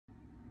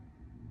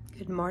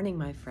Good morning,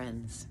 my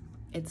friends.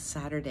 It's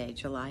Saturday,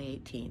 July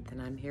 18th,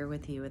 and I'm here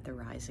with you at the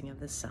rising of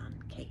the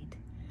sun, Kate.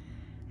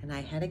 And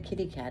I had a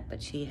kitty cat,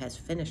 but she has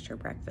finished her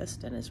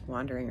breakfast and is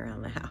wandering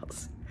around the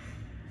house.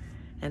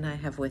 And I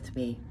have with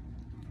me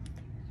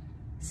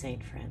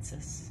St.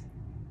 Francis,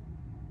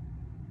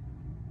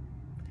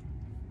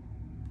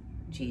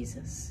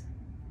 Jesus,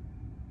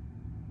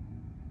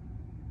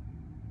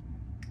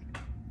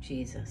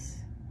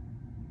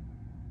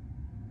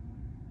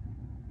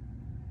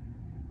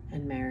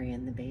 and Mary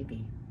and the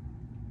baby.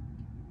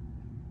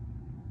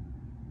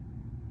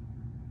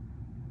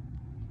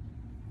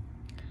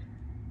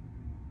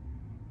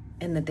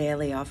 In the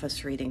daily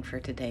office reading for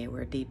today,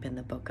 we're deep in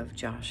the book of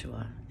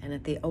Joshua, and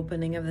at the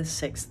opening of the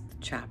 6th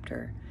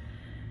chapter,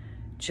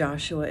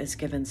 Joshua is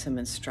given some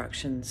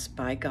instructions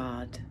by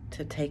God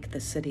to take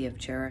the city of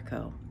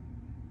Jericho.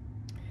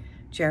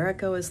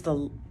 Jericho is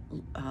the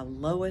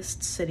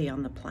lowest city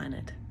on the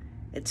planet.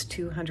 It's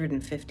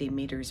 250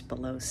 meters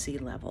below sea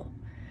level,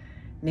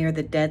 near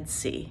the Dead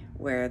Sea,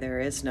 where there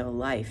is no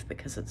life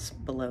because it's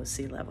below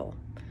sea level.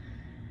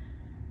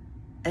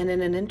 And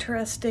in an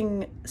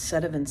interesting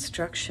set of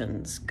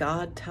instructions,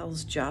 God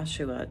tells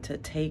Joshua to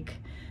take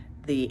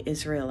the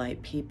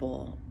Israelite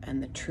people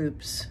and the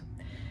troops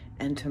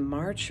and to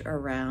march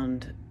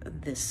around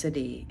the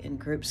city in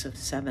groups of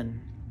 7.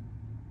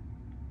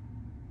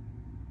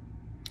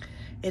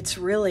 It's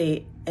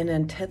really an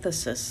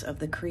antithesis of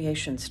the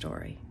creation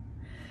story.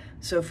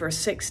 So for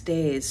 6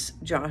 days,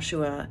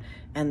 Joshua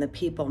and the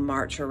people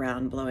march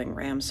around blowing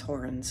ram's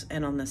horns,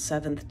 and on the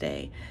 7th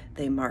day,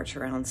 they march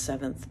around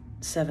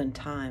 7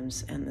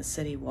 times and the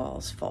city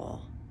walls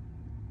fall.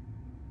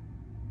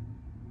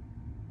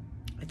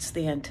 It's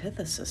the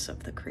antithesis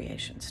of the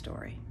creation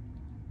story.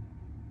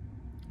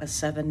 A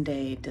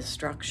 7-day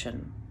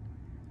destruction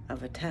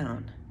of a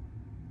town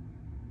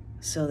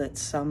so that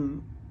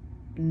some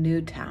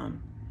new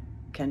town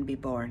can be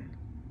born.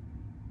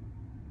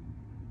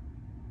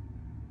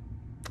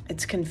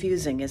 It's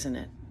confusing, isn't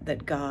it,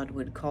 that God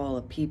would call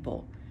a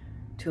people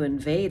to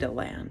invade a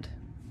land?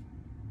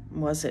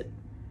 Was it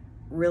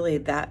really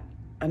that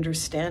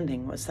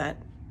understanding? Was that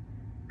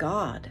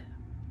God?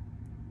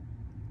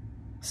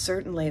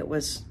 Certainly it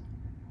was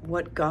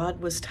what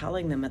God was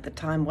telling them at the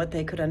time, what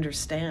they could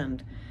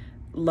understand.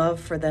 Love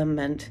for them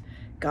meant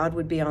God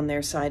would be on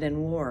their side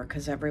in war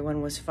because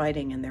everyone was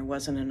fighting and there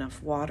wasn't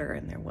enough water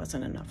and there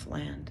wasn't enough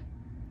land.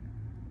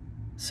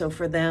 So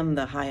for them,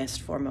 the highest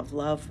form of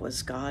love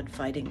was God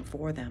fighting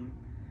for them,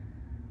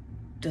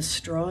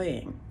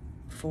 destroying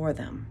for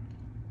them.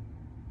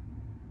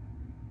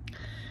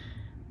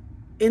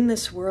 In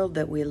this world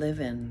that we live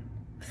in,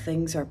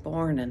 things are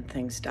born and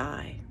things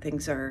die.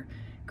 Things are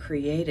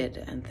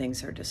created and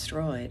things are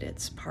destroyed.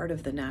 It's part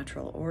of the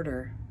natural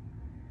order,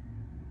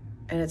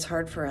 and it's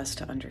hard for us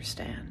to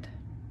understand.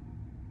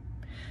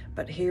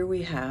 But here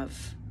we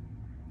have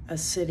a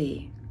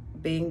city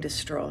being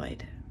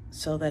destroyed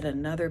so that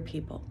another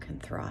people can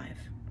thrive.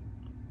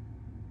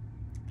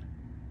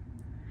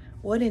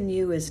 What in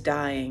you is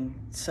dying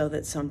so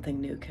that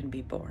something new can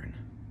be born?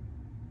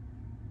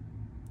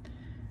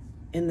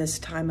 In this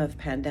time of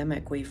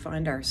pandemic, we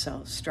find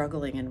ourselves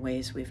struggling in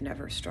ways we've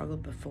never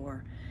struggled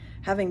before,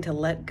 having to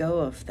let go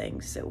of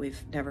things that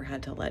we've never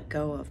had to let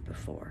go of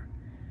before,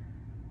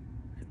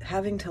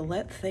 having to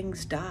let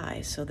things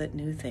die so that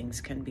new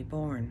things can be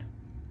born.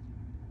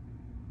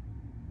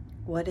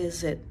 What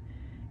is it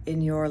in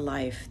your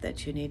life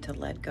that you need to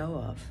let go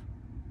of?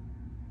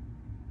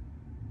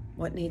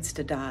 What needs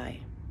to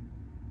die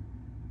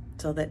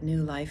so that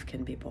new life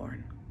can be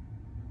born?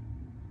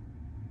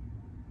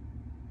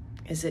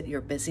 Is it your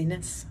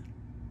busyness?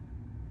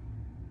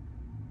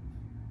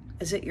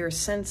 Is it your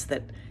sense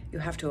that you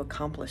have to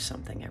accomplish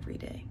something every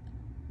day?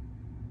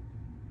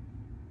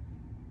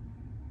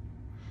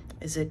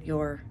 Is it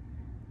your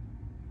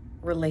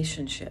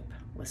relationship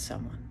with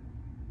someone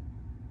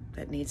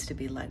that needs to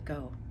be let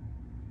go?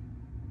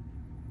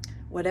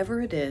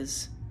 Whatever it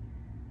is,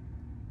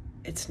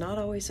 it's not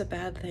always a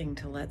bad thing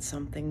to let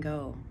something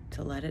go,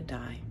 to let it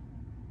die.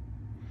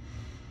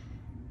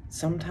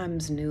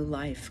 Sometimes new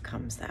life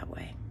comes that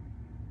way.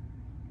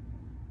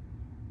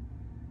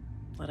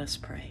 Let us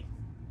pray.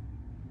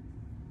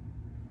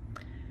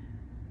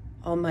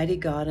 Almighty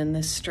God, in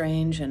this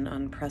strange and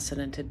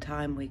unprecedented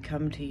time, we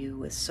come to you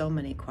with so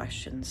many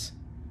questions.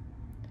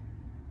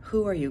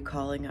 Who are you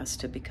calling us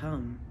to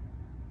become?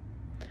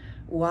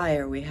 Why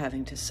are we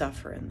having to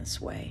suffer in this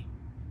way?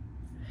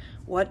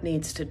 What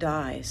needs to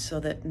die so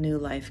that new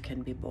life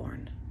can be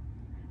born?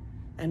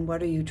 And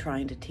what are you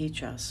trying to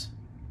teach us?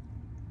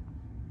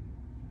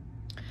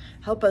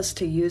 Help us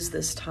to use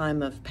this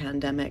time of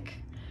pandemic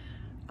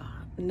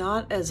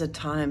not as a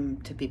time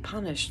to be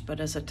punished, but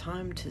as a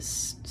time to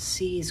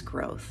seize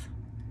growth.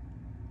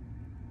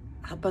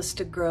 Help us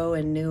to grow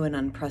in new and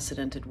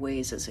unprecedented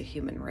ways as a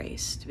human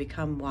race, to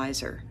become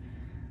wiser,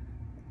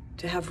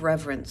 to have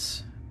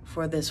reverence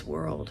for this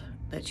world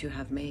that you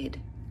have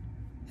made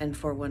and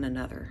for one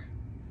another.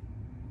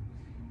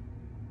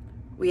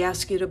 We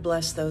ask you to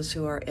bless those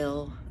who are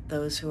ill,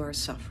 those who are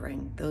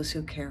suffering, those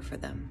who care for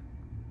them.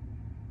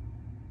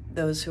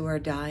 those who are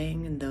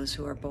dying and those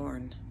who are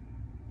born.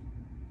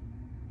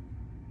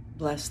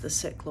 Bless the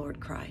sick, Lord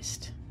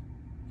Christ.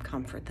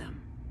 Comfort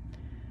them.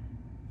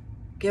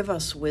 Give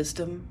us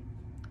wisdom,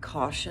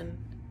 caution,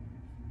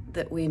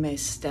 that we may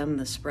stem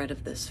the spread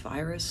of this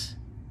virus.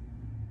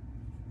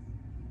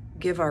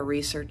 Give our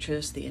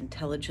researchers the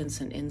intelligence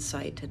and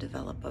insight to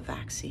develop a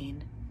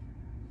vaccine.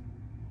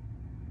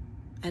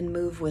 And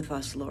move with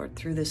us, Lord,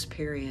 through this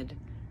period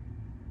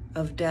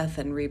of death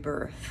and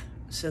rebirth,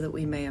 so that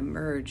we may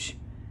emerge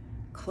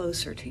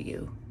closer to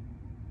you,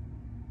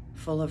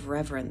 full of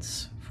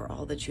reverence for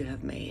all that you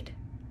have made.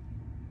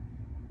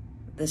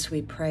 This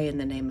we pray in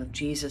the name of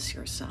Jesus,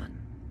 your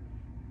Son.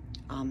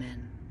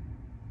 Amen.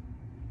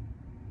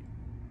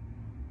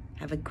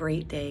 Have a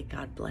great day.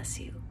 God bless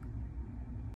you.